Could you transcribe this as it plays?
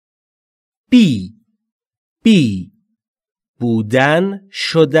be بودن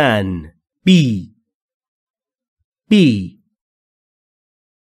شدن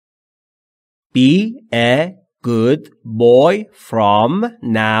be a good boy from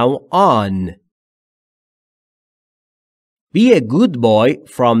now on. Be a good boy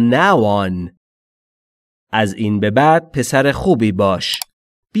from now on. از این به بعد پسر خوبی باش.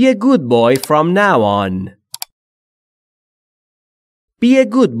 Be a good boy from now on. Be a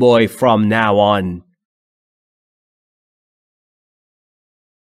good boy from now on.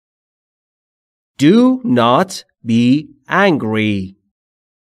 Do not be angry.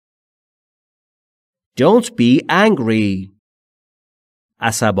 Don't be angry.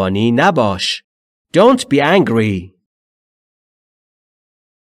 عصبانی نباش. Don't be angry.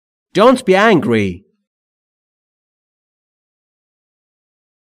 Don't be angry.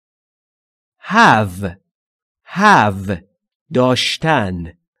 have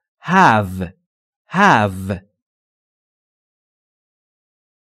داشتن have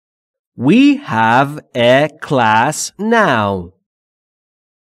We have a class now.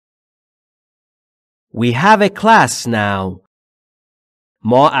 We have a class now.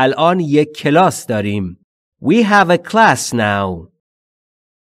 ما الان یک کلاس داریم. We have a class now.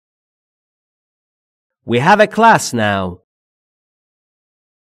 We have a class now.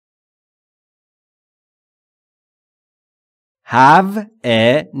 Have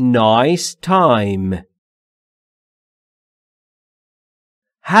a nice time.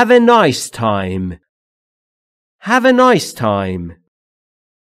 Have a nice time. Have a nice time.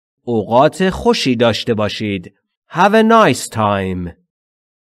 اوقات خوشی داشته باشید. Have a nice time.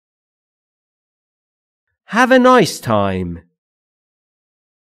 Have a nice time.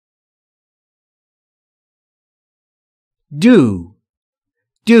 Do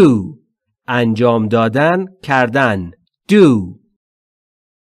انجام دادن کردن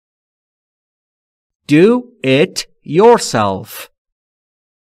Do it yourself.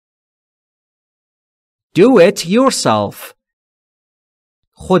 Do it yourself.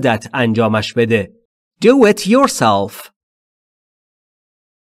 خودت انجامش بده. Do it yourself.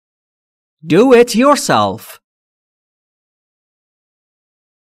 Do it yourself.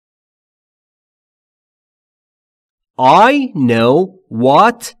 I know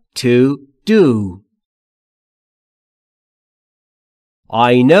what to do.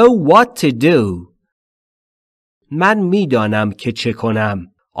 I know what to do. من میدانم که چه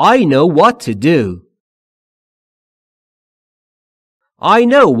کنم. I know what to do. I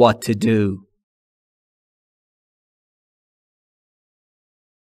know what to do.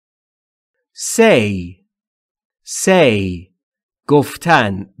 Say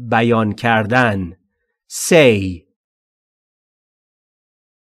گفتن بیان کردن Say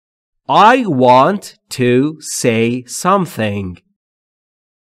I want to say something.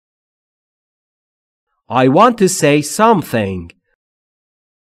 I want to say something.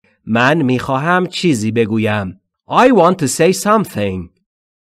 من میخواهم چیزی بگویم. I want to say something.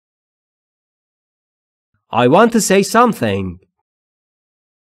 I want to say something.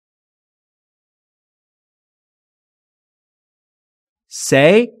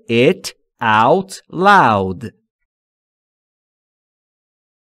 Say it out loud.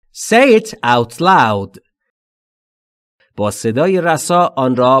 Say it out loud. با صدای رسا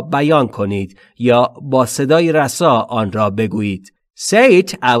آن را بیان کنید یا با صدای رسا آن را بگویید. Say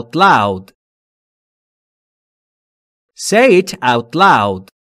it out loud. Say it out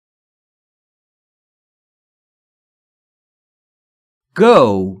loud.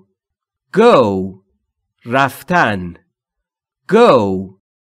 Go رفتن Go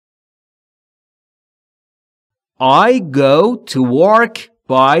I go to work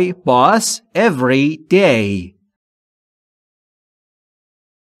by bus every day.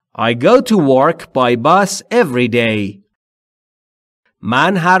 I go to work by bus every day.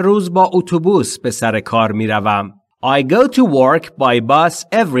 من هر روز با اتوبوس به سر کار می روم. I go to work by bus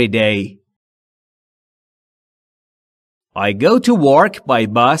every day. I go to work by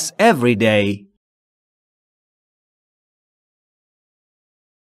bus every day.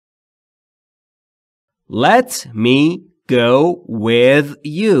 Let me go with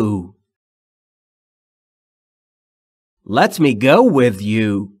you. Let me go with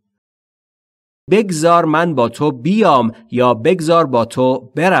you. بگذار من با تو بیام یا بگذار با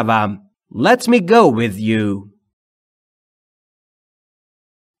تو بروم. Let me go with you.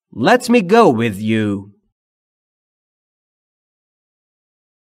 Let me go with you.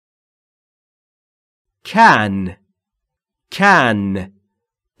 Can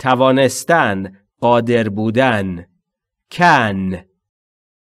توانستن قادر بودن Can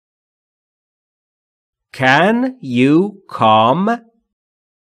you come?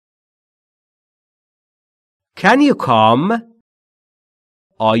 Can you come?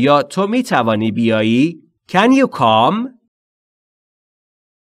 آیا تو می توانی بیایی؟ Can you come?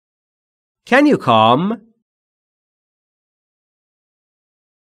 Can you come?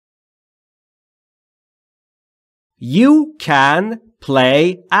 You can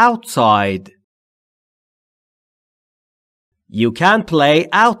play outside. You can play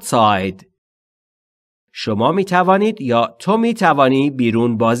outside. شما می توانید یا تو می توانی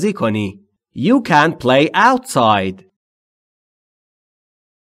بیرون بازی کنی. You can play outside.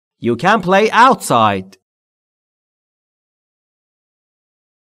 You can play outside.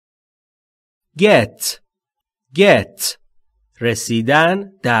 Get.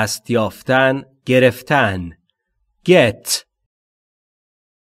 رسیدن، دست یافتن، گرفتن. Get.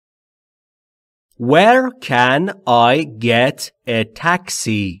 Where can I get a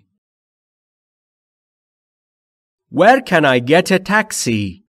taxi? Where can I get a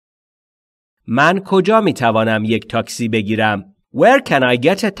taxi? من کجا می توانم یک تاکسی بگیرم؟ Where can I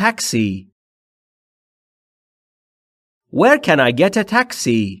get a taxi? Where can I get a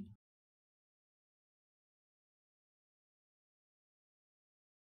taxi?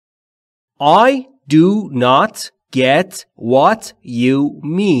 I do not get what you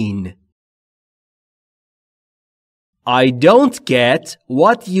mean. I don't get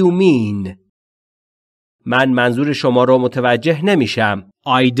what you mean. من منظور شما رو متوجه نمیشم.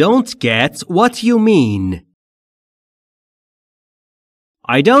 I don't get what you mean.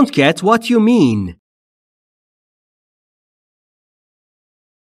 I don't get what you mean.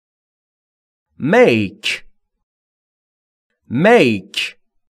 Make.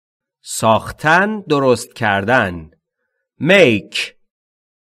 ساختن، درست کردن. Make.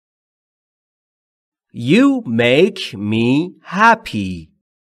 You make me happy.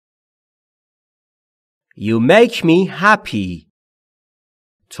 You make me happy.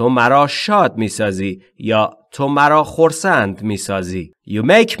 تو مرا شاد می سازی یا تو مرا خرسند می سازی. You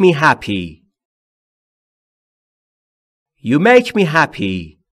make me happy. You make me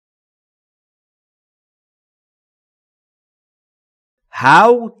happy.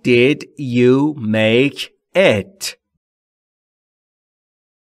 How did you make it?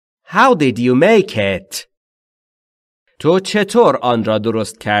 How did you make it? تو چطور آن را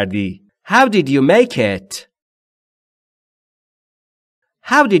درست کردی؟ How did you make it?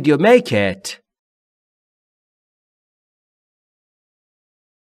 How did you make it?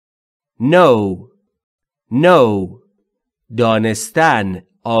 Know. دانستن،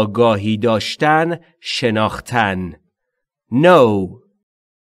 آگاهی داشتن، شناختن. Know.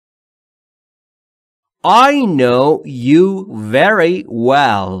 I know you very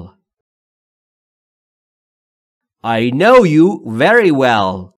well. I know you very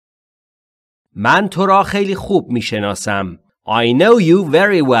well. من تو را خیلی خوب می شناسم. I know you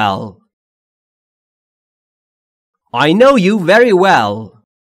very well. I know you very well.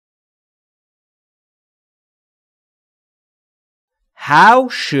 How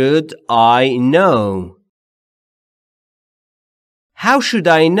should I know? How should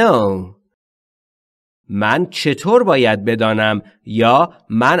I know? من چطور باید بدانم یا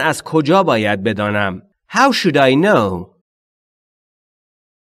من از کجا باید بدانم؟ How should I know?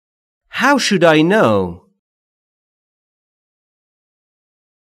 How should I know?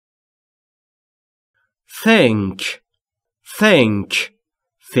 Think.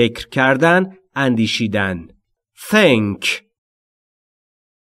 فکر کردن، اندیشیدن. Think.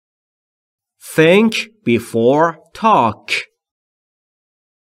 Think before talk.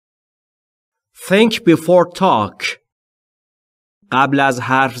 Think before talk. قبل از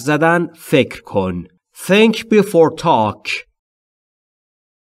حرف زدن فکر کن. Think before talk.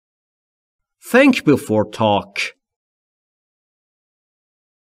 Think before talk.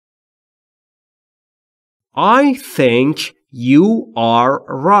 I think you are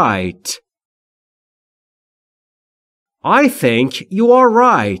right. I think you are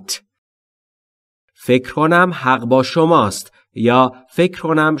right. فکر کنم حق با شماست یا فکر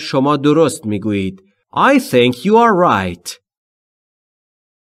کنم شما درست میگویید. I think you are right.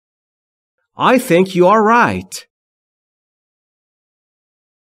 I think you are right.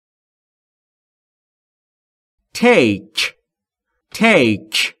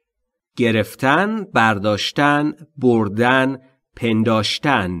 Take. گرفتن، برداشتن، بردن،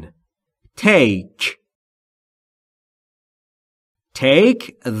 پنداشتن. Take. Take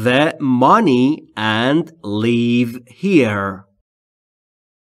the money and leave here.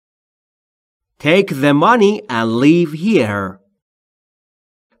 Take the money and leave here.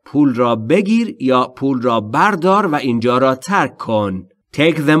 پول را بگیر یا پول را بردار و اینجا را ترک کن.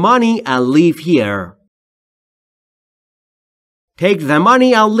 Take the money and leave here. Take the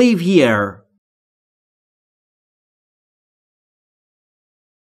money and leave here.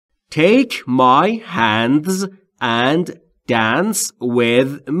 Take my hands and dance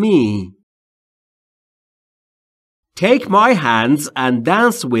with me. Take my hands and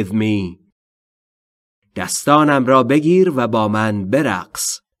dance with me. دستانم را بگیر و با من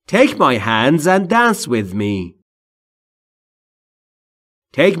برقص. Take my hands and dance with me.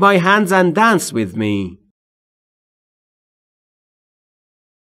 Take my hands and dance with me.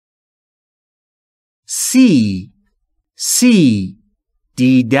 See, see,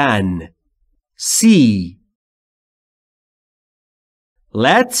 دیدن. See.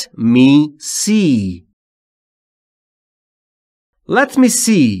 Let me see. Let me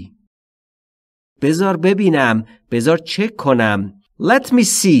see. بذار ببینم. بذار چک کنم. Let me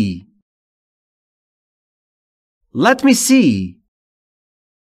see. Let me see.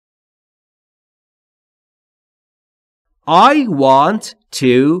 I want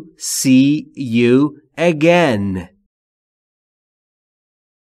to see you again.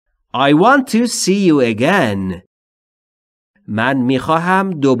 I want to see you again. من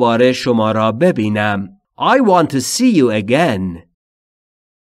میخواهم دوباره شما را ببینم. I want to see you again.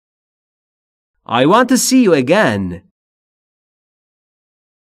 I want to see you again.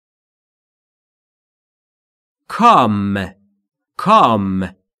 Come,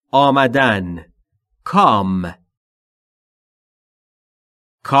 come, آمدن. Come.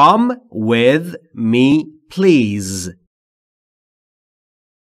 Come with me, please.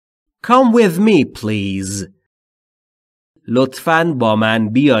 Come with me, please. لطفاً با من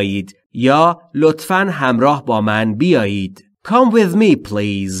بیایید یا لطفاً همراه با من بیایید. Come with me,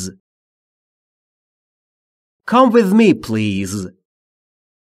 please. Come with me, please.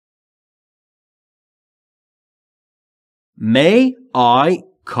 May I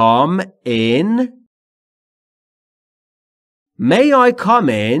come in? May I come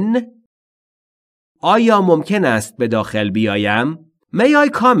in? آیا ممکن است به داخل بیایم؟ May I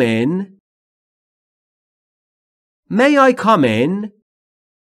come in? May I come in?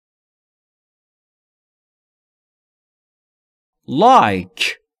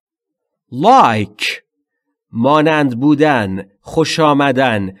 Like, like, مانند بودن، خوش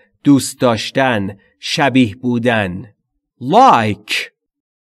آمدن، دوست داشتن، شبیه بودن. Like.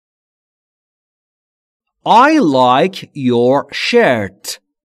 I like your shirt.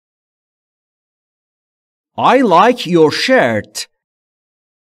 I like your shirt.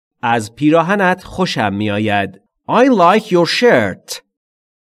 از پیراهنت خوشم می آید. I like your shirt.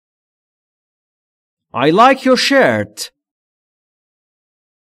 I like your shirt.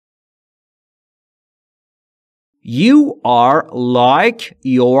 You are like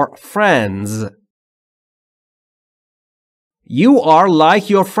your friends. You are like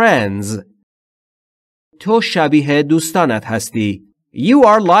your friends. تو شبیه دوستانت هستی. You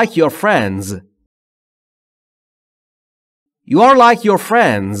are like your friends. You are like your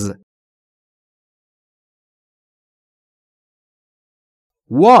friends.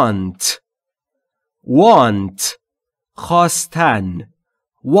 Want, want, خواستن.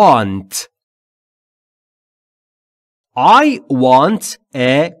 Want. I want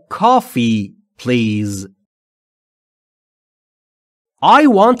a coffee, please. I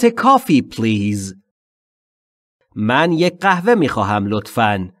want a coffee, please. من یک قهوه می خواهم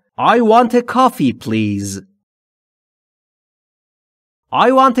لطفاً. I want a coffee, please.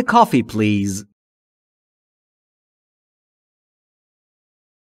 I want a coffee, please.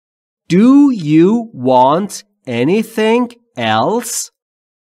 Do you want anything else?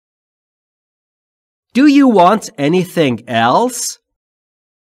 Do you want anything else?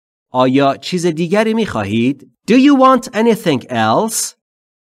 آیا چیز دیگری می خواهید؟ Do you want anything else?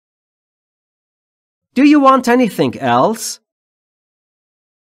 Do you want anything else?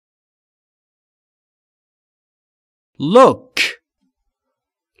 Look,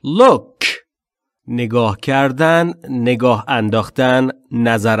 look. نگاه کردن، نگاه انداختن،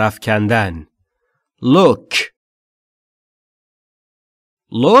 نظر افکندن. Look.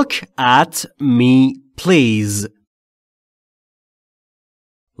 Look at me, please.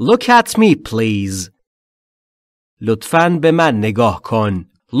 Look at me, please. لطفاً به من نگاه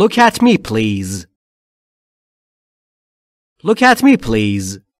کن. Look at me, please. Look at me,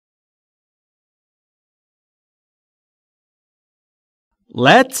 please.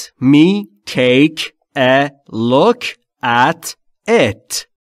 Let me take a look at it.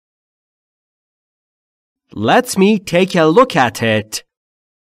 Let me take a look at it.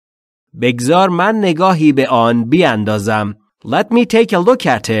 بگذار من نگاهی به آن بیاندازم. Let me take a look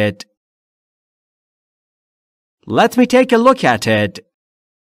at it. Let me take a look at it.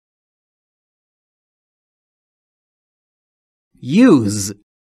 Use.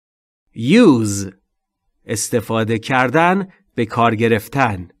 Use. استفاده کردن، به کار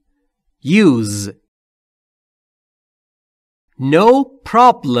گرفتن. use. No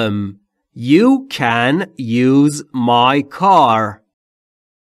problem. You can use my car.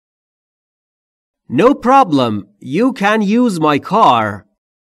 No problem. You can use my car.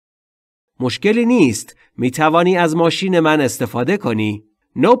 مشکلی نیست. می توانی از ماشین من استفاده کنی.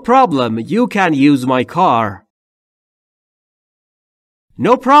 No problem. You can use my car.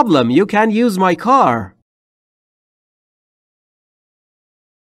 No problem. You can use my car.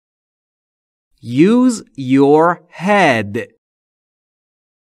 Use your head.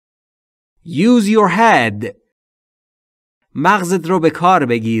 Use your head. مغزت رو به کار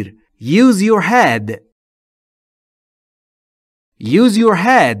بگیر. Use your head. Use your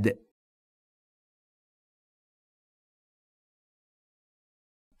head.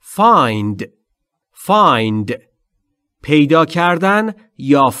 Find. Find. پیدا کردن،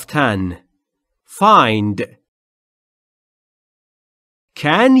 یافتن. Find.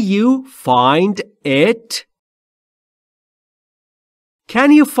 Can you find it?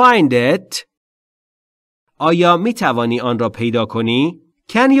 Can you find it? آیا می توانی آن را پیدا کنی؟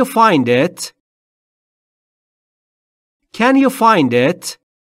 Can you find it? Can you find it?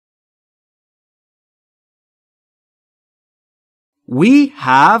 We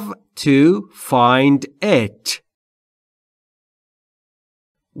have to find it.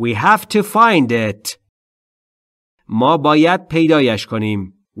 We have to find it. ما باید پیدایش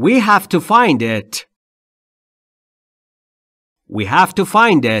کنیم. We have to find it. We have to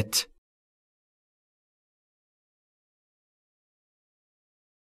find it.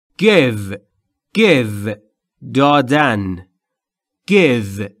 Give. Give. دادن.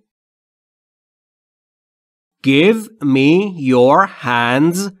 Give. Give me your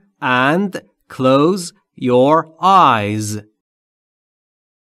hands and close your eyes.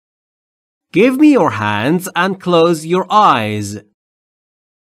 Give me your hands and close your eyes.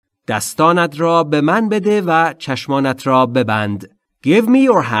 دستانت را به من بده و چشمانت را ببند. Give me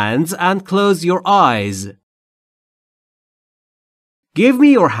your hands and close your eyes. Give me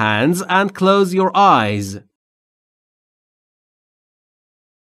your hands and close your eyes.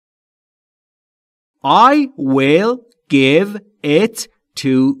 I will give it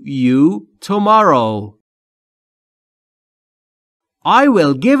to you tomorrow. I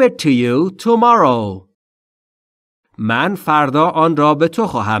will give it to you tomorrow. من فردا آن را به تو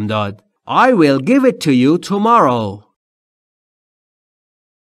خواهم داد. I will give it to you tomorrow.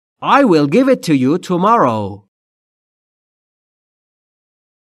 I will give it to you tomorrow.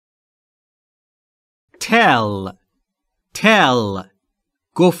 Tell. Tell.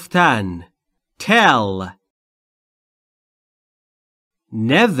 گفتن. Tell.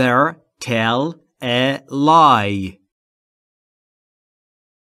 Never tell a lie.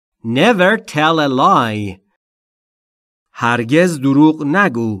 Never tell a lie. هرگز دروغ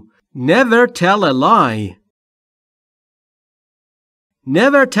نگو. Never tell a lie.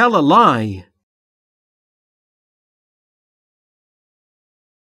 Never tell a lie.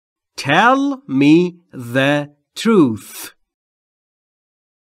 Tell me the truth.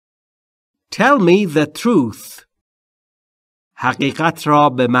 Tell me the truth. حقیقت را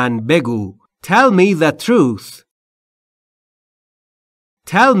به من بگو. Tell me the truth.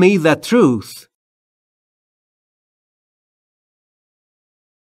 Tell me the truth.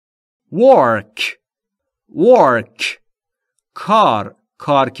 Work. Work.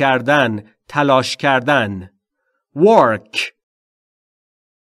 کار کردن، تلاش کردن. Work.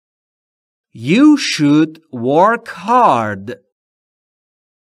 You should work hard.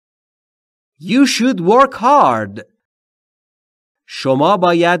 You should work hard. شما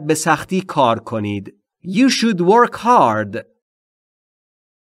باید به سختی کار کنید. You should work hard.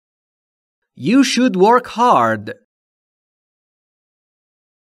 You should work hard.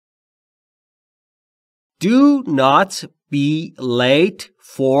 Do not be late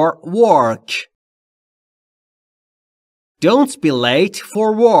for work. Don't be late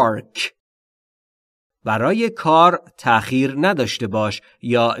for work. برای کار تأخیر نداشته باش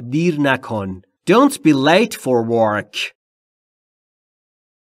یا دیر نکن. Don't be late for work.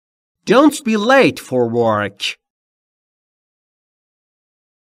 Don't be late for work.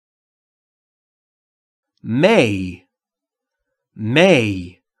 May.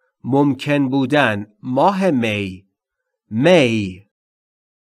 May. ممکن بودن. ماه می. May.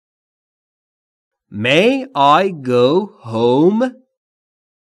 May I go home?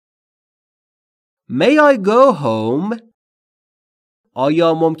 May I go home?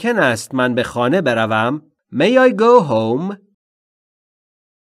 آیا ممکن است من به خانه بروم؟ May I go home?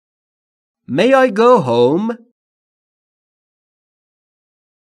 May I go home?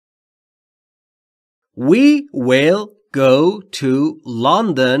 We will go to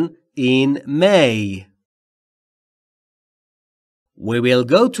London in May. We will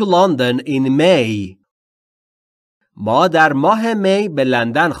go to London in May. ما در ماه می به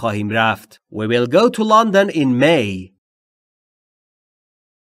لندن خواهیم رفت. We will go to London in May.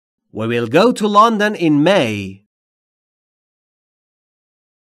 We will go to London in May.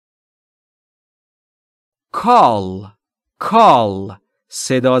 Call. Call.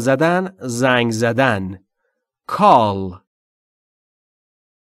 صدا زدن، زنگ زدن. Call.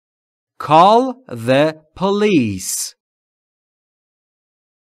 Call the police.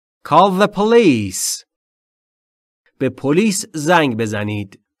 Call the police. به پلیس زنگ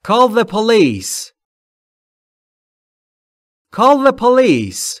بزنید. Call the police. Call the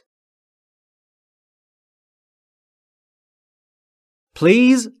police.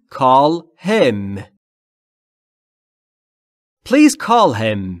 Please call him. Please call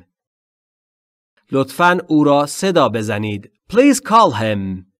him. لطفاً او را صدا بزنید. Please call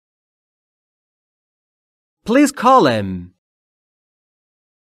him. Please call him.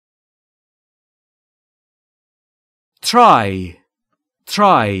 Try.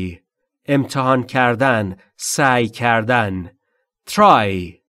 Try. امتحان کردن، سعی کردن.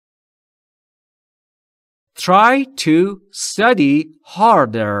 Try. Try to study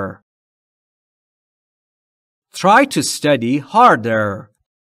harder. Try to study harder.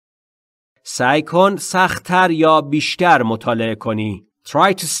 سعی کن سخت‌تر یا بیشتر مطالعه کنی.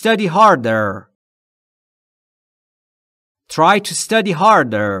 Try to study harder. Try to study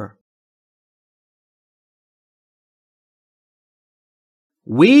harder.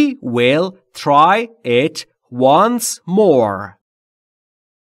 We will try it once more.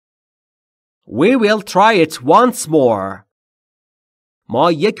 We will try it once more.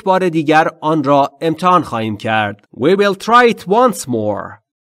 ما یک بار دیگر آن را امتحان خواهیم کرد. We will try it once more.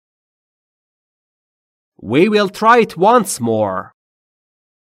 We will try it once more.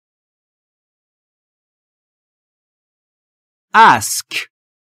 Ask.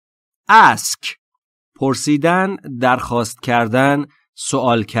 Ask. پرسیدن، درخواست کردن،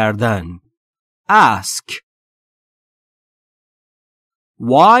 سوال کردن. Ask.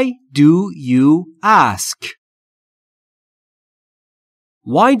 Why do you ask?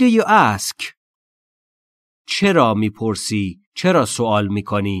 Why do you ask? چرا میپرسی؟ چرا سوال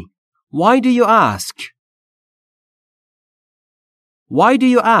میکنی؟ Why do you ask? Why do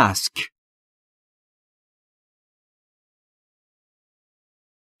you ask?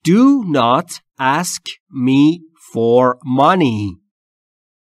 Do not ask me for money.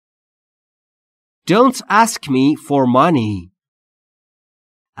 Don't ask me for money.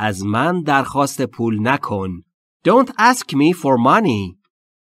 از من درخواست پول نکن. Don't ask me for money.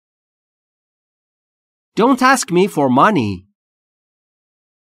 Don't ask me for money.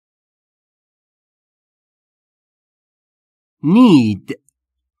 Need.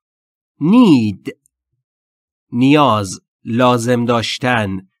 Need. نیاز، لازم داشتن،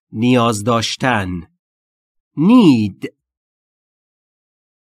 نیاز داشتن. Need.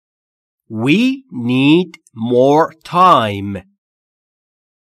 We need more time.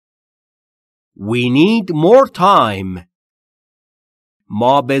 We need more time.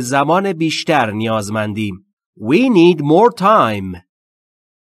 ما به زمان بیشتر نیازمندیم. We need more time.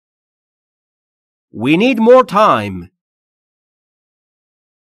 We need more time.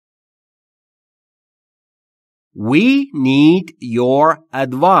 We need your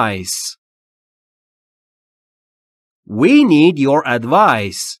advice. We need your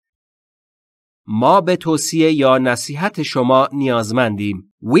advice. ما به توصیه یا نصیحت شما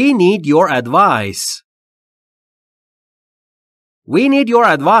نیازمندیم. We need your advice. We need your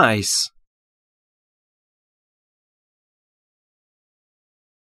advice.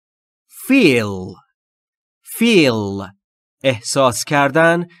 Feel. Feel. احساس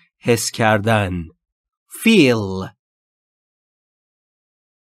کردن، حس کردن. Feel.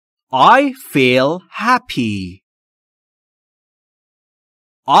 I feel happy.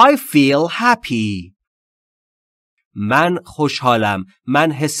 I feel happy. من خوشحالم.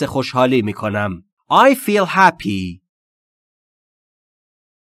 من حس خوشحالی می کنم. I feel happy.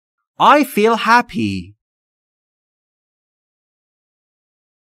 I feel happy.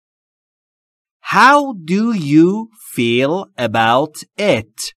 How do you feel about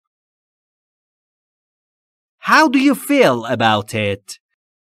it? How do you feel about it?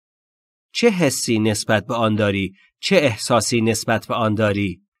 چه حسی نسبت به آن داری؟ چه احساسی نسبت به آن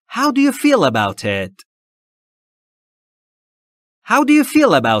داری؟ How do you feel about it? How do you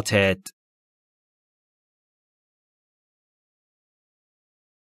feel about it?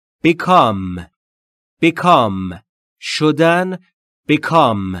 Become. Become. شدن.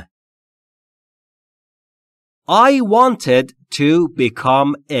 Become. I wanted to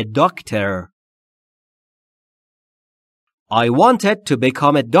become a doctor. I wanted to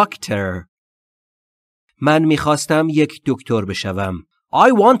become a doctor. من می‌خواستم یک دکتر بشوم.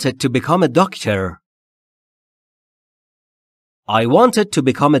 I wanted to become a doctor. I wanted to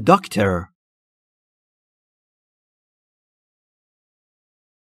become a doctor.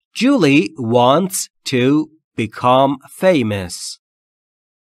 Julie wants to become famous.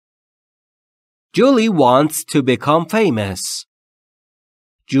 Julie wants to become famous.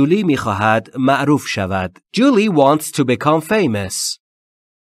 جولی می‌خواهد معروف شود. Julie wants to become famous.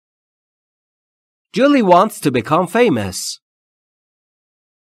 Julie wants to become famous.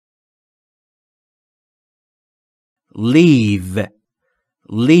 Leave.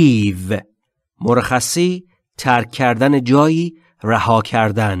 Leave. مرخصی ترک کردن جایی، رها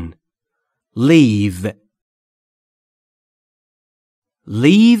کردن. Leave.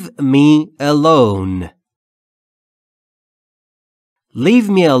 Leave me alone. Leave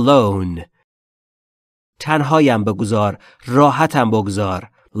me alone. تنهایم بگذار، راحتم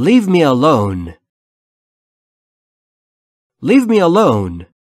بگذار. Leave me alone. Leave me alone.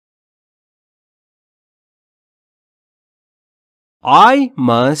 I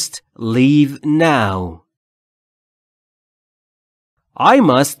must leave now. I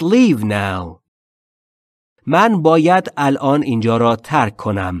must leave now. من باید الان اینجا را ترک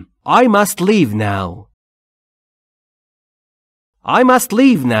کنم. I must leave now. I must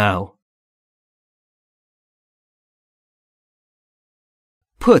leave now.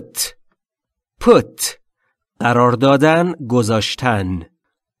 Put. Put. قرار دادن، گذاشتن.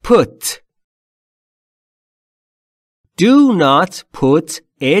 Put. Do not put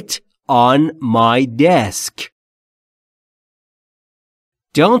it on my desk.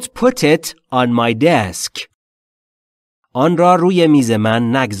 Don't put it on my desk. آن را روی میز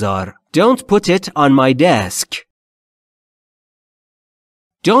من نگذار. Don't put it on my desk.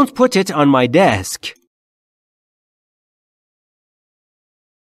 Don't put it on my desk.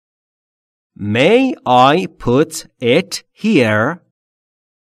 May I put it here?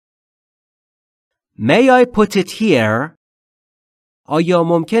 May I put it here? آیا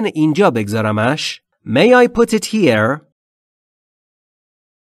ممکن اینجا بگذارمش؟ May I put it here?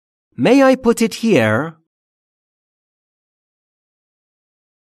 May I put it here?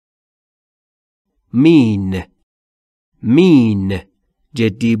 Mean. Mean.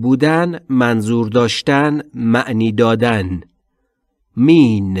 جدی بودن، منظور داشتن، معنی دادن.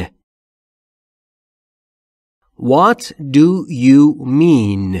 Mean. What do you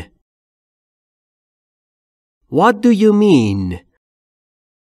mean? What do you mean?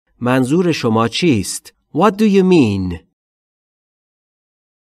 منظور شما چیست؟ What do you mean?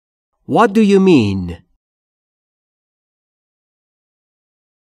 What do you mean?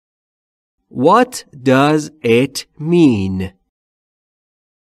 What does it mean?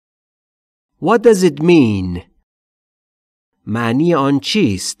 What does it mean? معنی آن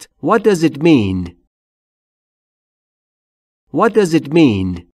چیست؟ What does it mean? What does it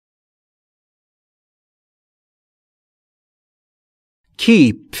mean?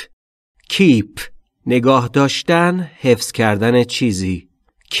 Keep. Keep. نگاه داشتن، حفظ کردن چیزی.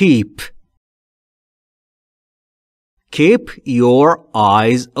 Keep. Keep your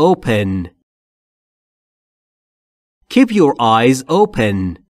eyes open. Keep your eyes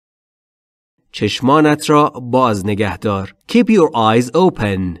open. چشمانت را باز نگه دار. Keep your eyes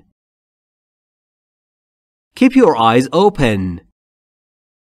open. Keep your eyes open.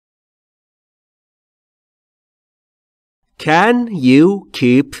 Can you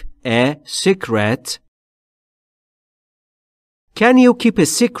keep a secret? Can you keep a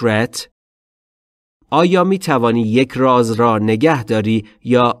secret? آیا می توانی یک راز را نگه داری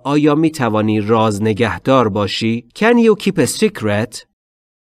یا آیا می توانی راز نگهدار باشی؟ Can you keep a secret?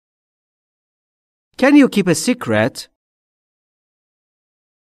 Can you keep a secret?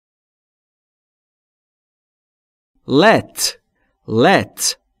 Let.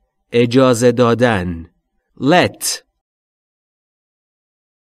 Let. اجازه دادن. Let.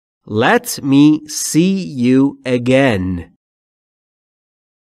 Let me see you again.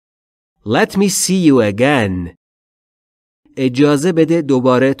 Let me see you again. اجازه بده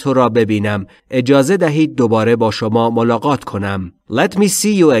دوباره تو را ببینم. اجازه دهید دوباره با شما ملاقات کنم. Let me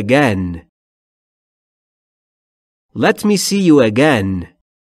see you again. Let me see you again.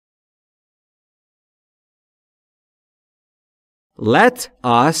 Let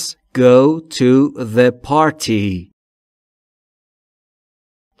us go to the party.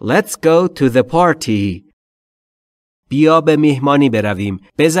 Let's go to the party. بیا به میهمانی برویم.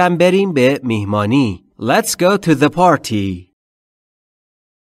 بزن بریم به میهمانی. Let's go to the party.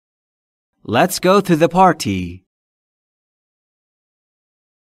 Let's go to the party.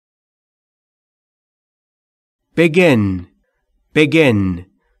 Begin. Begin.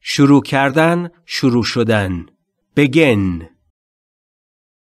 شروع کردن، شروع شدن. Begin.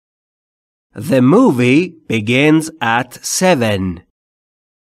 The movie begins at 7.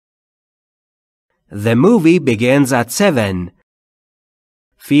 The movie begins at 7.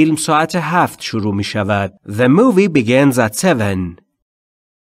 فیلم ساعت 7 شروع می شود. The movie begins at 7.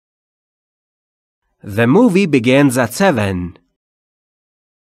 The movie begins at 7.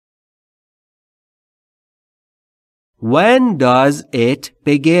 When does it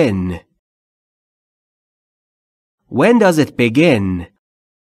begin? When does it begin?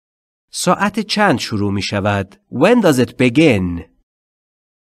 ساعت چند شروع می شود؟ When does it begin?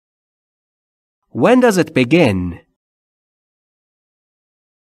 When does it begin?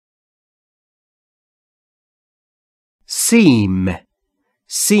 Seem.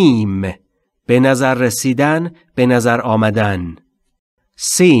 Seem. به نظر رسیدن، به نظر آمدن.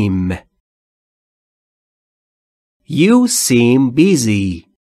 Seem. You seem busy.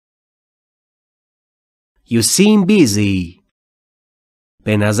 You seem busy.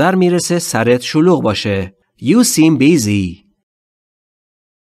 به نظر میرسه سرت شلوغ باشه. You seem busy.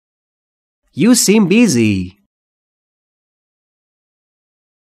 You seem busy.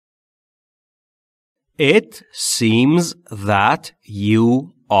 It seems that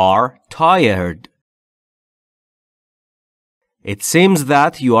you are tired. It seems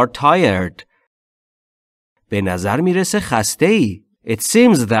that you are tired. به نظر میرسه خسته ای. It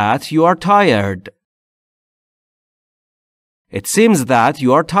seems that you are tired. It seems that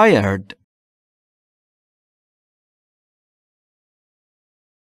you are tired.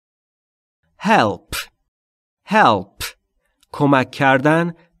 Help. Help. کمک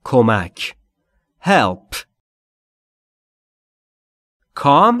کردن، کمک. Help.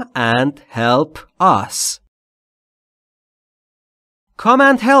 Come and help us. Come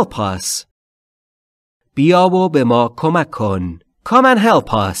and help us. بیا و به ما کمک کن. Come and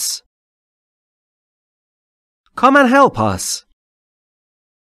help us. Come and help us.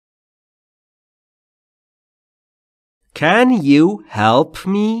 Can you help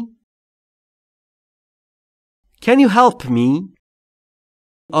me? Can you help me?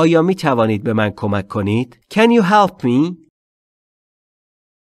 آیا می توانید به من کمک کنید؟ Can you help me?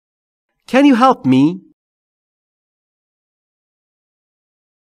 Can you help me?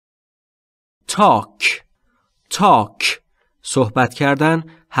 Talk. Talk. صحبت کردن،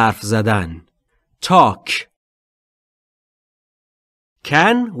 حرف زدن. Talk.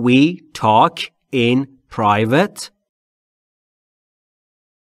 Can we talk in private?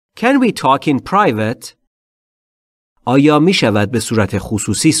 Can we talk in private? آیا می شود به صورت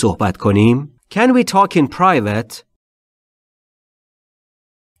خصوصی صحبت کنیم؟ Can we talk in private?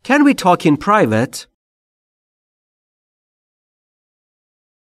 Can we talk in private?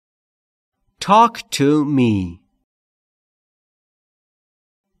 Talk to me.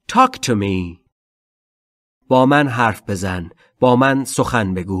 Talk to me. با من حرف بزن. با من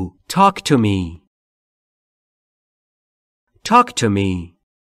سخن بگو. Talk to me. Talk to me.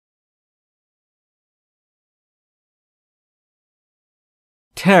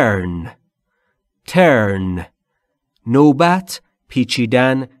 Turn. Turn. نوبت،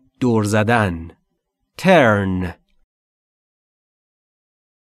 پیچیدن، دور زدن. Turn.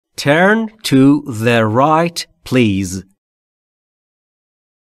 Turn to the right, please.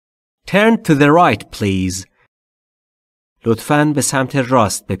 Turn to the right, please. لطفاً به سمت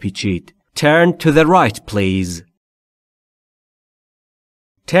راست بپیچید. Turn to the right, please.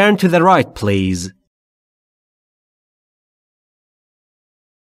 Turn to the right, please.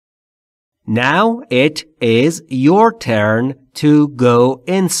 Now it is your turn to go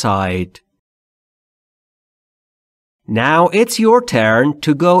inside. Now it's your turn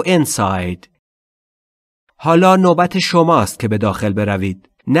to go inside. حالا نوبت شماست که به داخل بروید.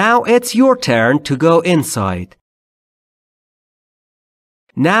 Now it's your turn to go inside.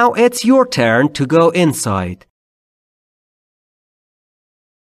 Now it's your turn to go inside.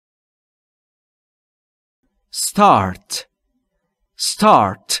 Start.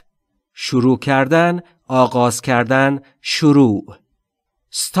 Start. شروع کردن، آغاز کردن، شروع.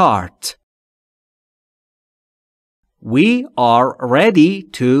 Start. We are ready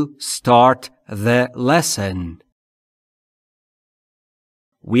to start the lesson.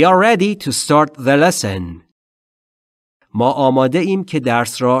 We are ready to start the lesson. ما آماده ایم که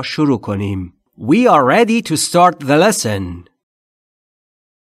درس را شروع کنیم. We are ready to start the lesson.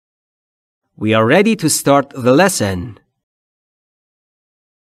 We are ready to start the lesson.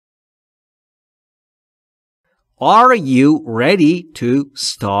 Are you ready to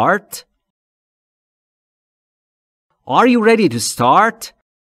start? Are you ready to start?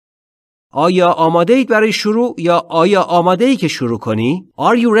 آیا آماده اید برای شروع یا آیا آماده ای که شروع کنی؟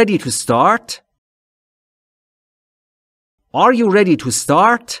 Are you ready to start? Are you ready to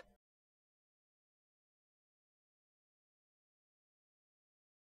start?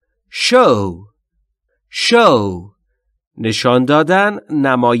 Show. Show. نشان دادن،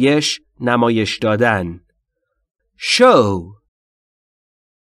 نمایش، نمایش دادن. Show.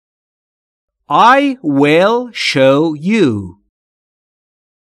 I will show you.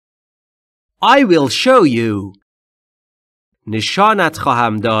 I will show you. نشانت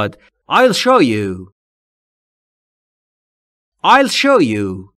خواهم داد. I'll show you. I'll show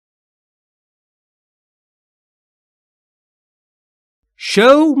you.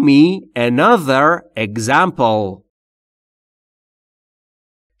 Show me another example.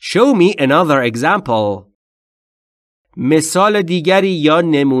 Show me another example. مثال دیگری یا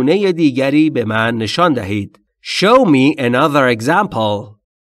نمونه دیگری به من نشان دهید. Show me another example.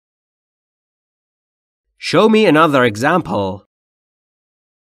 Show me another example.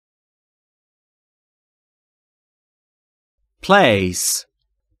 Place.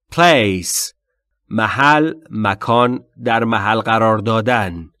 Place. محل، مکان، در محل قرار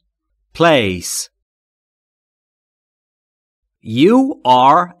دادن. Place. You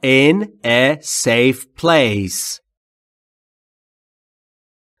are in a safe place.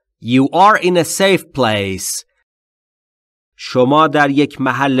 You are in a safe place. شما در یک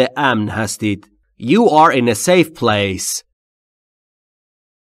محل امن هستید. You are in a safe place.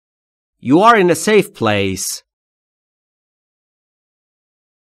 You are in a safe place.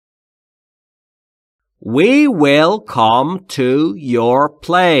 We will come to your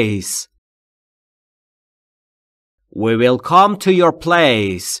place. We will come to your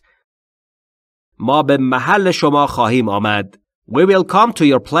place. ما به محل شما خواهیم آمد. We will come to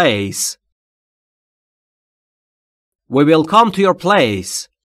your place. We will come to your place.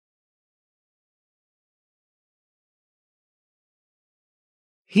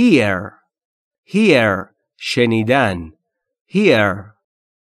 Hear. Hear. شنیدن. Hear.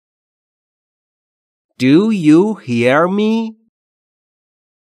 Do you hear me?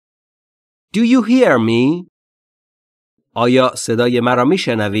 Do you hear me? آیا صدای مرا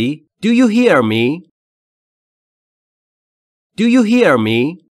میشنوی؟ Do you hear me? Do you hear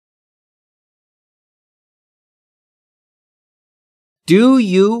me? Do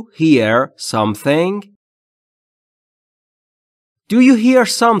you hear something? Do you hear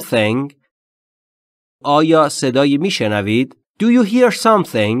something? آیا صدایی میشنوید؟ Do you hear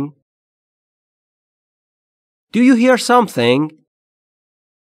something? Do you hear something?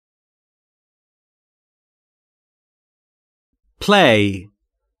 Play.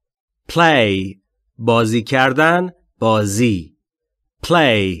 Play. بازی کردن، بازی.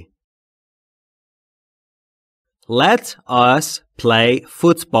 Play. Let us play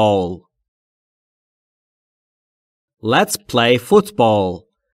football. Let's play football.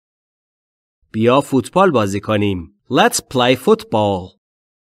 بیا فوتبال بازی کنیم. Let's play football.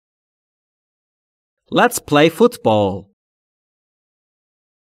 Let's play football.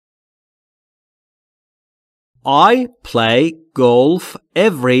 I play golf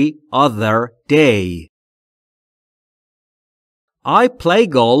every other day. I play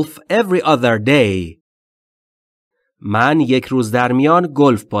golf every other day. من یک روز در میان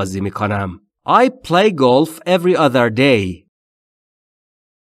گلف بازی می کنم. I play golf every other day.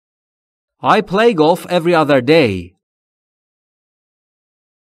 I play golf every other day.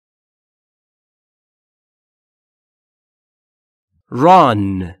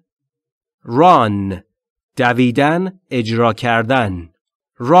 Run. Run. دویدن، اجرا کردن.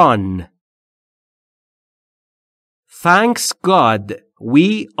 Run. Thanks God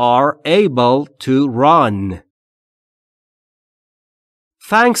we are able to run.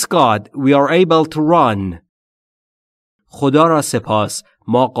 Thanks God we are able to run. خدا را سپاس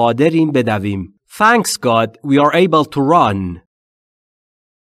ما قادریم بدویم. Thanks God we are able to run.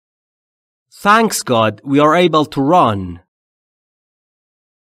 Thanks God we are able to run.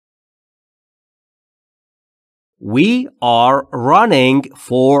 We are running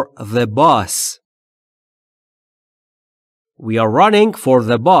for the bus. We are running for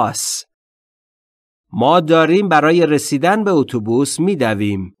the bus. ما داریم برای رسیدن به اتوبوس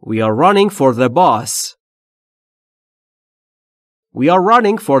می‌دویم. We are running for the bus. We are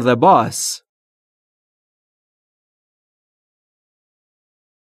running for the bus.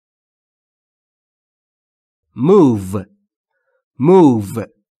 Move. Move.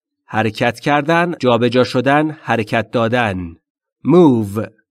 حرکت کردن، جابجا شدن، حرکت دادن. Move.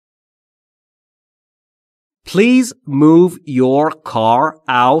 Please move your car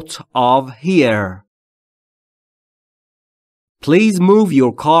out of here. Please move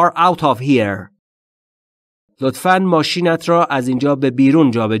your car out of here. لطفاً ماشینت را از اینجا به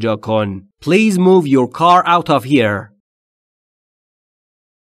بیرون جابجا کن. Please move your car out of here.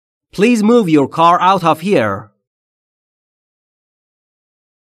 Please move your car out of here.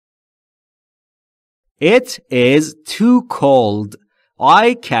 It is too cold.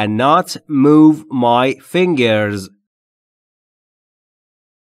 I cannot move my fingers.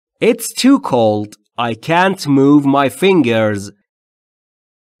 It's too cold. I can't move my fingers.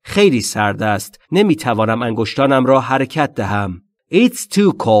 خیلی سرد است. نمیتوانم انگشتانم را حرکت دهم. It's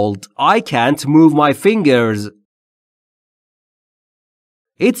too cold. I can't move my fingers.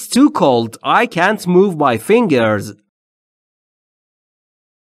 It's too cold. I can't move my fingers.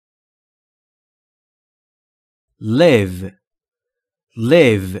 Live.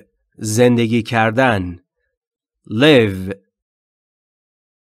 Live. زندگی کردن. Live.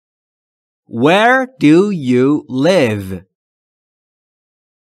 Where do you live?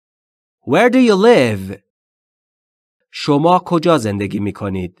 Where do you live? شما کجا زندگی می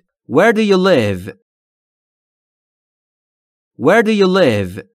کنید؟ Where do you live? Where do you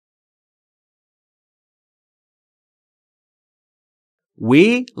live?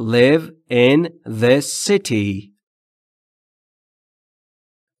 We live in this city.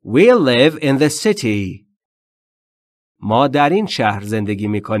 We live in the city. ما در این شهر زندگی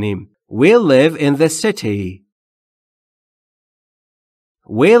می کنیم. We live in the city.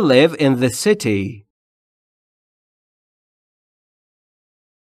 We live in the city.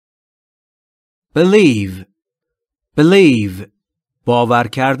 Believe. Believe. باور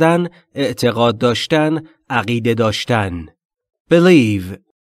کردن، اعتقاد داشتن، عقیده داشتن. Believe.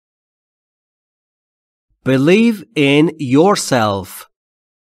 Believe in yourself.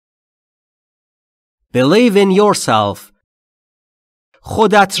 Believe in yourself.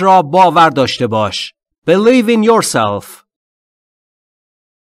 خودت را باور داشته باش. Believe in yourself.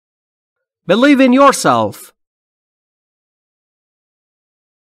 Believe in yourself.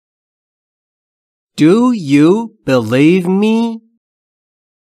 Do you believe me?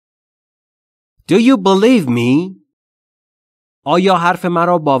 Do you believe me? آیا حرف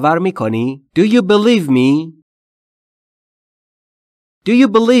مرا باور می کنی؟ Do you believe me? Do you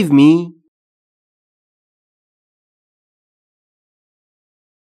believe me?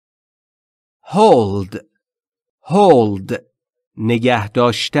 Hold. Hold. نگه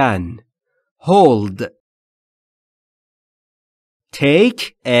داشتن. Hold.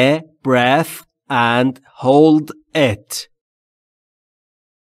 Take a breath and hold it.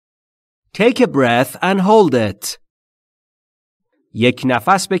 Take a breath and hold it. یک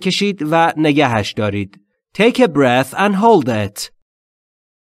نفس بکشید و نگهش دارید. Take a breath and hold it.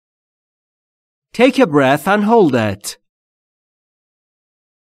 Take a breath and hold it.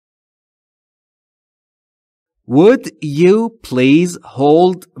 Would you please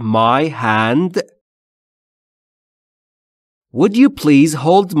hold my hand? Would you please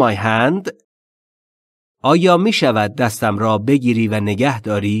hold my hand? آیا می شود دستم را بگیری و نگه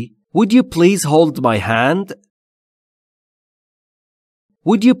داری؟ Would you please hold my hand?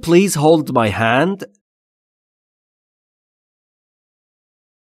 Would you please hold my hand?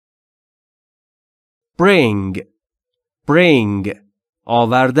 Bring. Bring.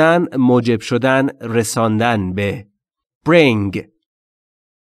 آوردن، موجب شدن، رساندن به. Bring.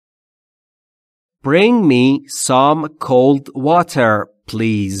 Bring me some cold water,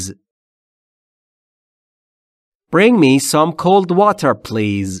 please. Bring me some cold water,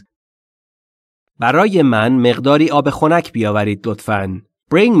 please. برای من مقداری آب خنک بیاورید لطفاً.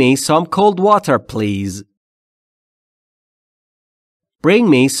 Bring me some cold water, please. Bring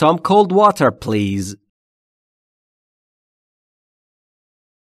me some cold water, please.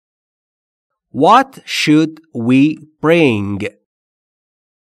 What should we bring?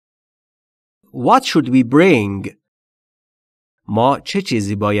 What should we bring? ما چه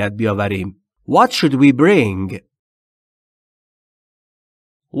چیزی باید بیاوریم؟ What should we bring?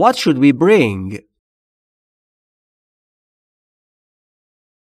 What should we bring?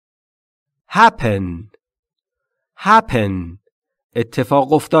 Happen. Happen.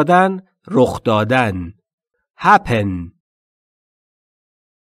 اتفاق افتادن، رخ دادن. Happen.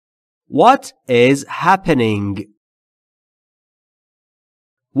 What is happening?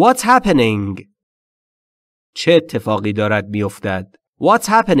 What's happening? چه اتفاقی دارد میافتد؟ What's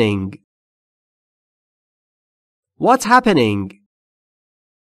happening? What's happening?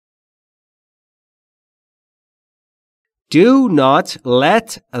 Do not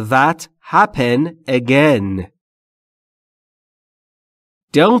let that happen again.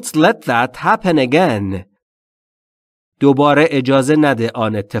 Don't let that happen again. دوباره اجازه نده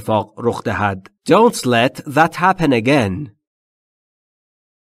آن اتفاق رخ دهد. Don't let that happen again.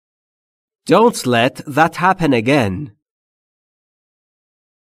 Don't let that happen again.